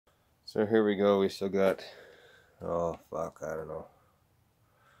So here we go. We still got, oh fuck, I don't know,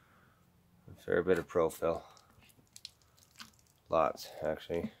 a fair bit of profile. Lots,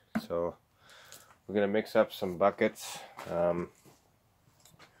 actually. So we're gonna mix up some buckets.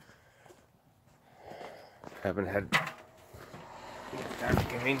 Haven't had time to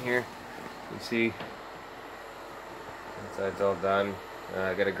come in here. You see, inside's all done.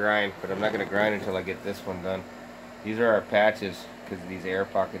 I gotta grind, but I'm not gonna grind until I get this one done. These are our patches because of these air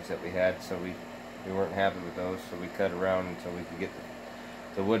pockets that we had, so we weren't happy with those, so we cut around until we could get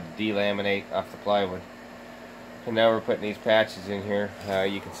the wood delaminate off the plywood. And now we're putting these patches in here.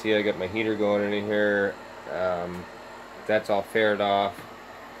 You can see I got my heater going in here. That's all faired off.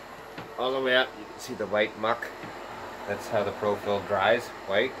 All the way up, you can see the white muck. That's how the Pro-Fill dries,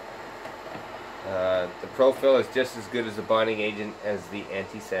 white. The Pro-Fill is just as good as a bonding agent as the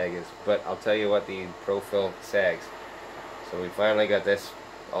anti-sag is, but I'll tell you what, the Pro-Fill sags. So we finally got this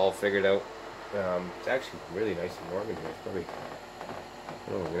all figured out. It's actually really nice and warm in here. It's probably, I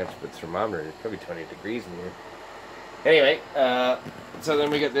don't know, we're gonna have to put a thermometer. It's probably 20 degrees in here. Anyway, so then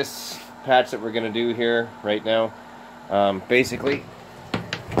we got this patch that we're gonna do here right now. Basically,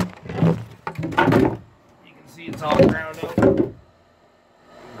 you can see it's all ground out.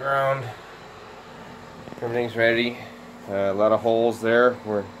 Ground. Everything's ready. A lot of holes there.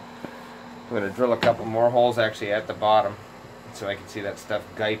 I'm going to drill a couple more holes actually at the bottom so I can see that stuff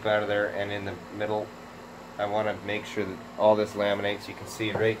guipe out of there, and in the middle I want to make sure that all this laminates. You can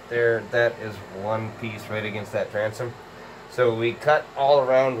see right there, that is one piece right against that transom. So we cut all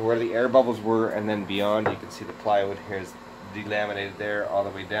around where the air bubbles were, and then beyond you can see the plywood here is delaminated there all the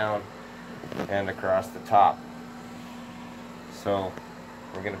way down and across the top. So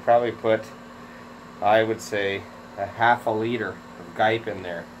we're going to probably put, I would say, a half a liter of guipe in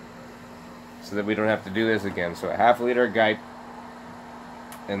there so that we don't have to do this again. So a half a liter of guipe,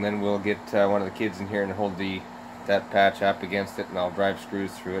 and then we'll get one of the kids in here and hold that patch up against it, and I'll drive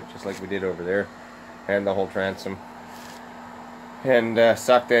screws through it just like we did over there, and the whole transom, and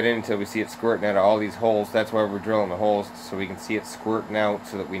suck that in until we see it squirting out of all these holes. That's why we're drilling the holes, so we can see it squirting out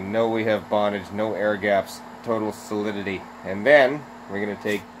so that we know we have bondage, no air gaps, total solidity. And then we're going to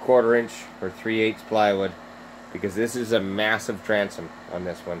take 1/4 inch or 3/8 plywood, because this is a massive transom on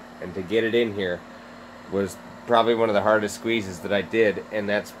this one, and to get it in here was probably one of the hardest squeezes that I did, and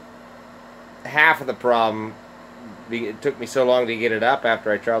that's half of the problem. It took me so long to get it up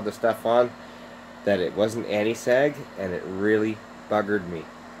after I tried the stuff on that it wasn't anti-sag, and it really buggered me.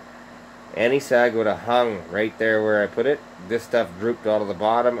 Anti-sag would have hung right there where I put it. This stuff drooped all to the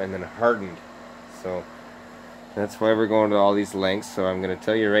bottom and then hardened. So that's why we're going to all these lengths. So I'm going to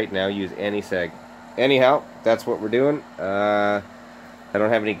tell you right now, use anti-sag. Anyhow, that's what we're doing. I don't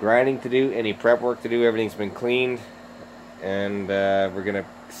have any grinding to do, any prep work to do. Everything's been cleaned, and we're going to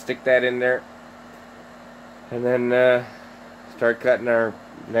stick that in there, and then start cutting our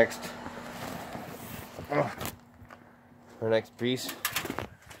next piece,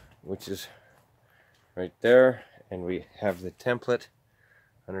 which is right there, and we have the template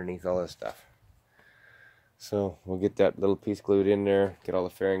underneath all this stuff. So we'll get that little piece glued in there, get all the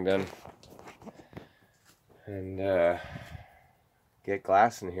fairing done, and get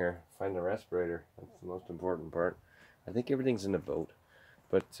glass in here, find the respirator. That's the most important part. I think everything's in the boat,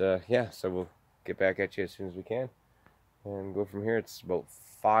 but yeah, so we'll get back at you as soon as we can and go from here. It's about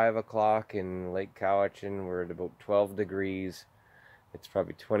 5 o'clock in Lake Cowichan. We're at about 12 degrees. It's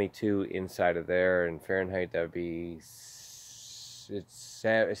probably 22 inside of there, and Fahrenheit that would be, it's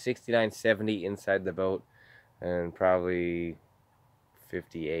 69, 70 inside the boat, and probably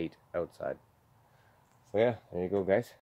 58 outside. So yeah, there you go, guys.